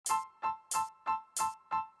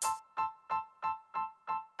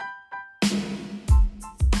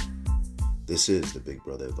This is the Big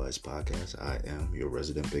Brother Advice Podcast. I am your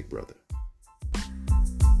resident Big Brother.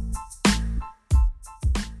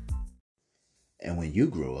 And when you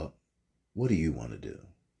grow up, what do you want to do?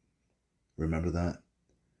 Remember that?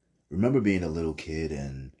 Remember being a little kid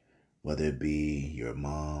and whether it be your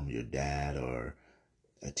mom, your dad, or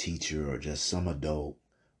a teacher or just some adult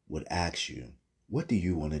would ask you, what do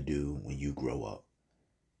you want to do when you grow up?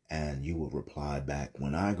 And you would reply back,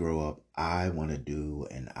 when I grow up, I want to do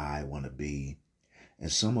and I want to be.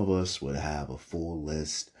 And some of us would have a full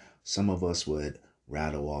list. Some of us would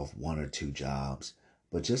rattle off one or two jobs.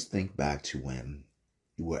 But just think back to when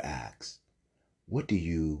you were asked, what do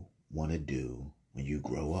you want to do when you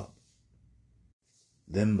grow up?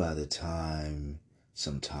 Then by the time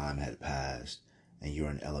some time had passed and you're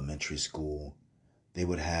in elementary school, they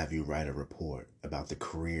would have you write a report about the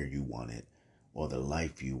career you wanted, or the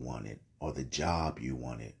life you wanted, or the job you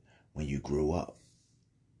wanted when you grew up.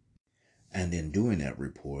 And in doing that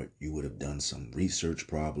report, you would have done some research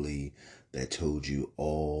probably that told you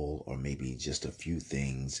all or maybe just a few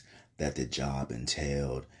things that the job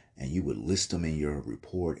entailed. And you would list them in your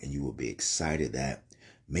report and you would be excited that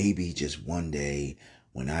maybe just one day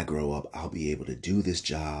when I grow up, I'll be able to do this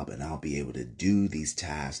job and I'll be able to do these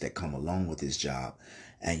tasks that come along with this job.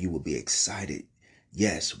 And you will be excited.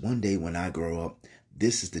 Yes, one day when I grow up,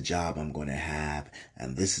 this is the job I'm going to have,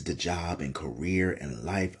 and this is the job and career and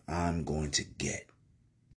life I'm going to get.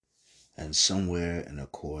 And somewhere in the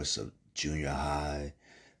course of junior high,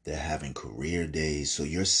 they're having career days, so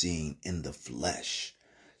you're seeing in the flesh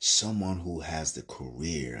someone who has the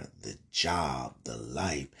career, the job, the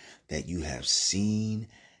life that you have seen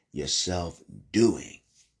yourself doing.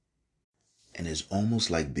 And it's almost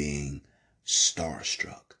like being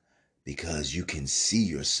starstruck because you can see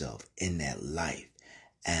yourself in that life.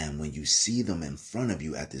 And when you see them in front of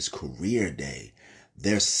you at this career day,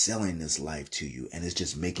 they're selling this life to you and it's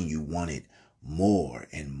just making you want it more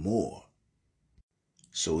and more.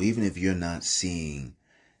 So even if you're not seeing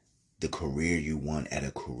the career you want at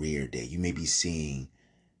a career day, you may be seeing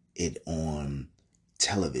it on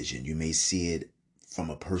television. You may see it from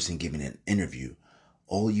a person giving an interview.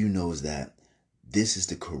 All you know is that this is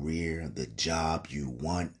the career, the job you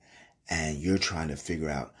want, and you're trying to figure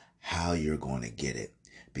out how you're going to get it.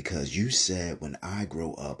 Because you said, when I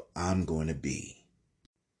grow up, I'm going to be.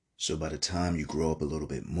 So by the time you grow up a little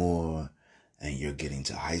bit more and you're getting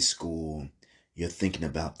to high school, you're thinking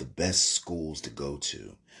about the best schools to go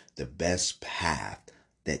to, the best path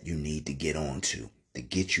that you need to get onto to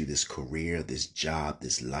get you this career, this job,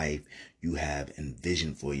 this life you have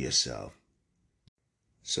envisioned for yourself.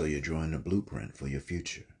 So you're drawing a blueprint for your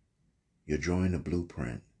future. You're drawing a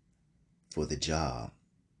blueprint for the job,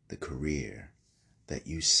 the career that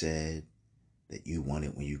you said that you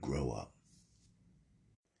wanted when you grow up.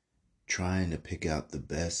 Trying to pick out the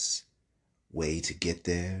best way to get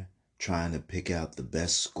there, trying to pick out the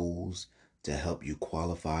best schools to help you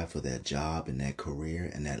qualify for that job and that career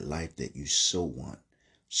and that life that you so want,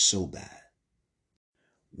 so bad.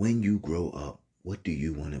 When you grow up, what do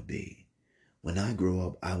you want to be? When I grow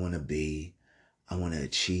up, I want to be, I want to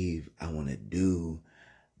achieve, I want to do,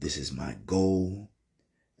 this is my goal.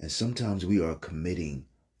 And sometimes we are committing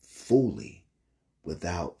fully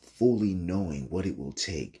without fully knowing what it will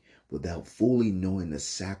take, without fully knowing the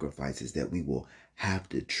sacrifices that we will have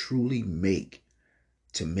to truly make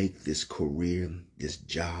to make this career, this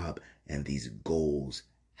job, and these goals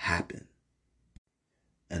happen.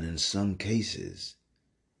 And in some cases,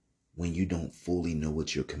 when you don't fully know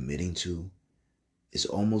what you're committing to, it's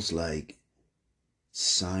almost like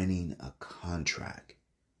signing a contract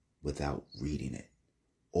without reading it,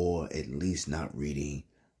 or at least not reading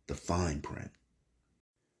the fine print.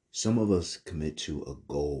 Some of us commit to a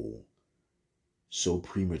goal so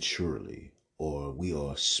prematurely, or we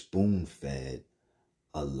are spoon-fed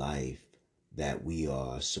a life that we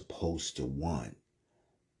are supposed to want,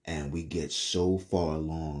 and we get so far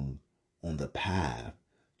along on the path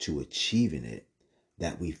to achieving it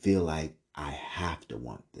that we feel like, I have to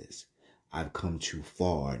want this. I've come too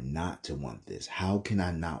far not to want this. How can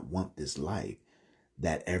I not want this life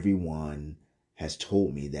that everyone has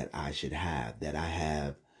told me that I should have, that I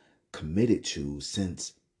have committed to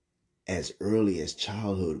since as early as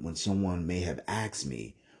childhood, when someone may have asked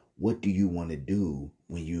me, what do you want to do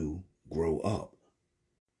when you grow up?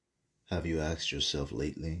 Have you asked yourself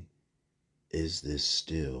lately, is this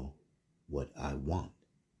still what I want?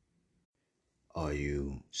 Are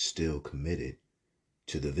you still committed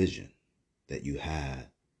to the vision that you had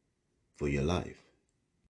for your life?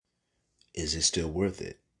 Is it still worth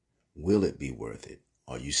it? Will it be worth it?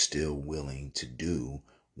 Are you still willing to do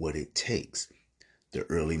what it takes? The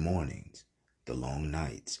early mornings, the long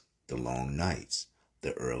nights,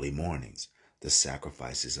 the early mornings, the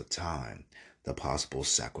sacrifices of time, the possible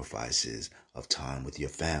sacrifices of time with your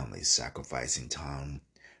family, sacrificing time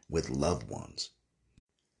with loved ones.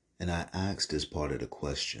 And I ask this part of the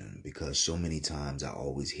question because so many times I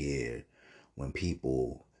always hear when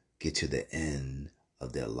people get to the end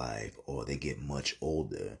of their life or they get much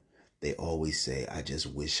older, they always say, I just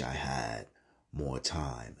wish I had more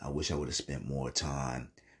time. I wish I would have spent more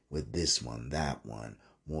time with this one, that one,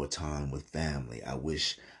 more time with family. I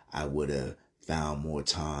wish I would have found more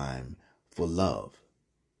time for love.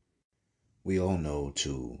 We all know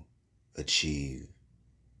to achieve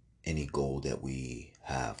any goal that we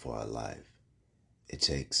have for our life, it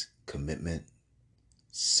takes commitment,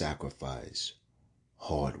 sacrifice,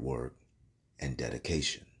 hard work, and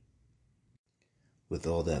dedication. With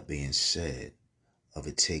all that being said, of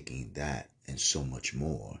it taking that and so much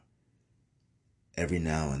more, every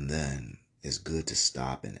now and then it's good to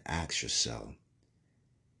stop and ask yourself,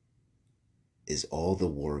 is all the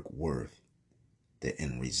work worth the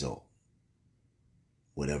end result?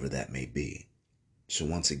 Whatever that may be. So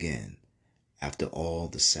once again, after all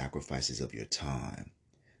the sacrifices of your time,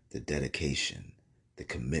 the dedication, the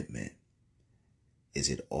commitment, is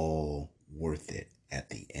it all worth it at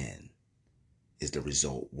the end? Is the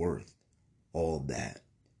result worth all that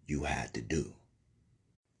you had to do?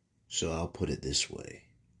 So I'll put it this way.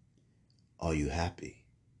 Are you happy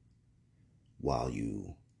while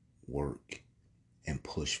you work and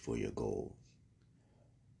push for your goals?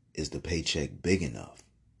 Is the paycheck big enough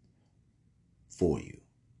for you?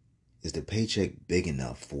 Is the paycheck big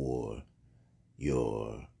enough for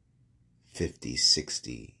your 50,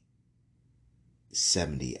 60,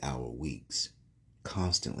 70-hour weeks,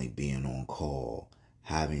 constantly being on call,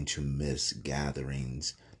 having to miss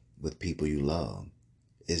gatherings with people you love?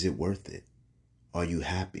 Is it worth it? Are you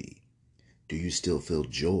happy? Do you still feel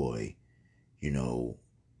joy,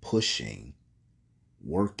 pushing,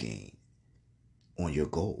 working on your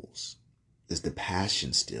goals? Is the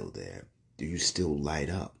passion still there? Do you still light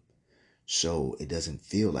up? So it doesn't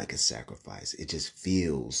feel like a sacrifice. It just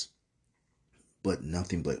feels but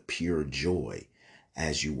nothing but pure joy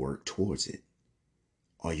as you work towards it.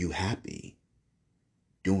 Are you happy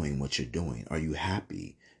doing what you're doing? Are you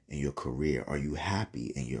happy in your career? Are you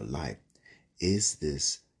happy in your life? Is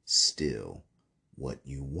this still what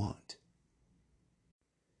you want?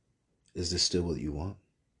 Is this still what you want?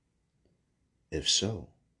 If so,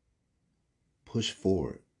 push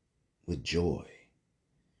forward with joy.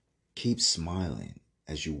 Keep smiling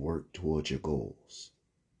as you work towards your goals.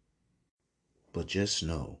 But just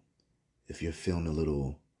know, if you're feeling a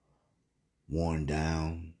little worn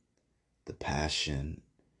down, the passion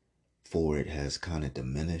for it has kind of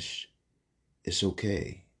diminished, it's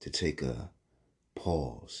okay to take a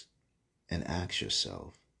pause and ask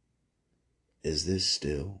yourself, is this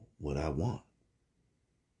still what I want?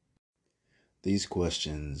 These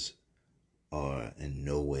questions are in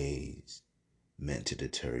no ways meant to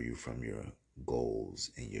deter you from your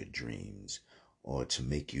goals and your dreams or to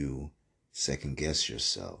make you second guess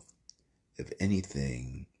yourself. If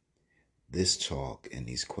anything, this talk and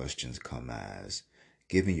these questions come as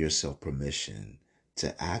giving yourself permission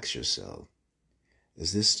to ask yourself,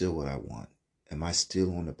 is this still what I want? Am I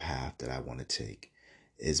still on the path that I want to take?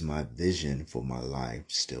 Is my vision for my life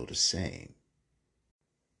still the same?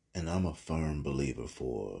 And I'm a firm believer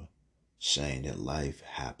for saying that life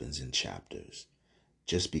happens in chapters.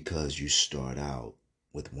 Just because you start out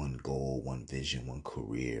with one goal, one vision, one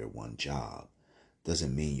career, one job,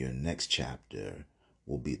 doesn't mean your next chapter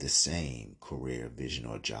will be the same career, vision,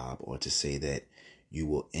 or job, or to say that you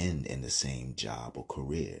will end in the same job or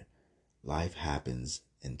career. Life happens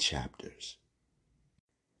in chapters.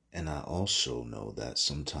 And I also know that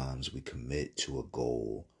sometimes we commit to a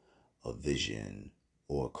goal, a vision,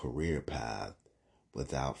 or a career path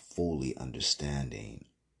without fully understanding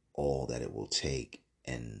all that it will take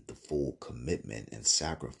and the full commitment and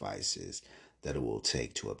sacrifices that it will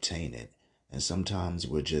take to obtain it. And sometimes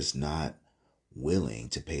we're just not willing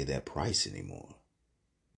to pay that price anymore.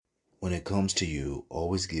 When it comes to you,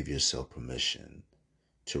 always give yourself permission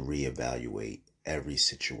to reevaluate every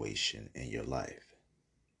situation in your life.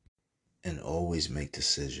 And always make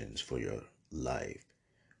decisions for your life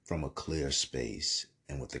from a clear space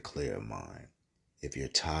and with a clear mind. If you're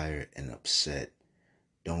tired and upset,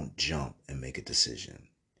 don't jump and make a decision.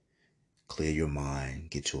 Clear your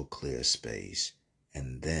mind, get to a clear space,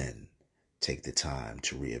 and then take the time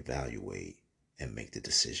to reevaluate and make the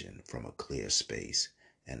decision from a clear space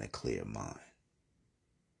and a clear mind.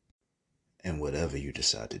 And whatever you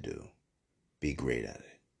decide to do, be great at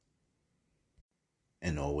it.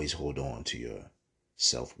 And always hold on to your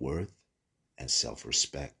self-worth and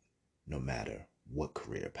self-respect, no matter what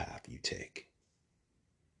career path you take.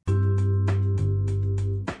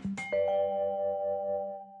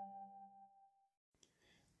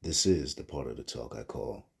 This is the part of the talk I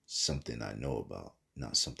call something I know about,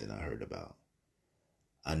 not something I heard about.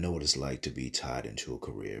 I know what it's like to be tied into a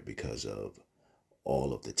career because of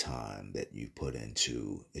all of the time that you put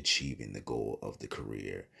into achieving the goal of the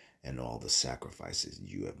career and all the sacrifices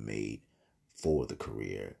you have made for the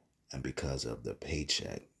career and because of the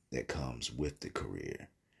paycheck that comes with the career.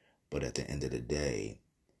 But at the end of the day,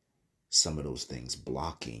 some of those things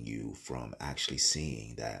blocking you from actually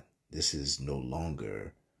seeing that this is no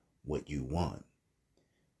longer what you want.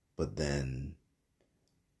 But then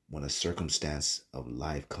when a circumstance of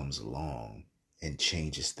life comes along and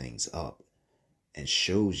changes things up and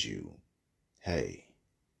shows you, hey,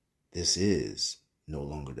 this is no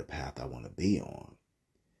longer the path I want to be on,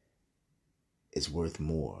 it's worth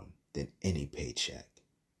more than any paycheck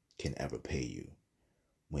can ever pay you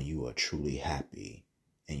when you are truly happy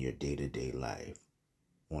in your day-to-day life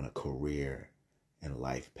on a career and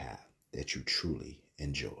life path that you truly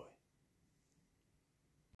enjoy.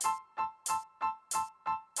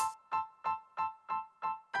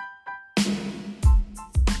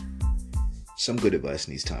 Some good advice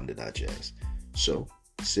needs time to digest. So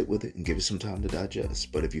sit with it and give it some time to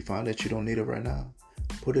digest. But if you find that you don't need it right now,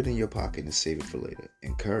 put it in your pocket and save it for later.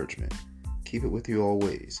 Encouragement. Keep it with you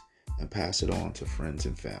always and pass it on to friends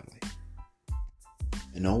and family.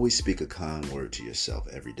 And always speak a kind word to yourself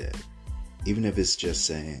every day, even if it's just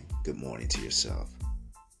saying good morning to yourself.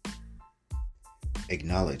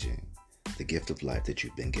 Acknowledging the gift of life that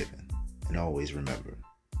you've been given. And always remember,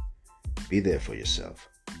 be there for yourself.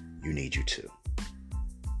 You need you too.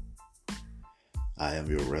 I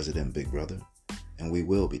am your resident big brother, and we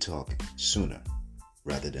will be talking sooner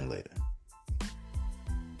rather than later.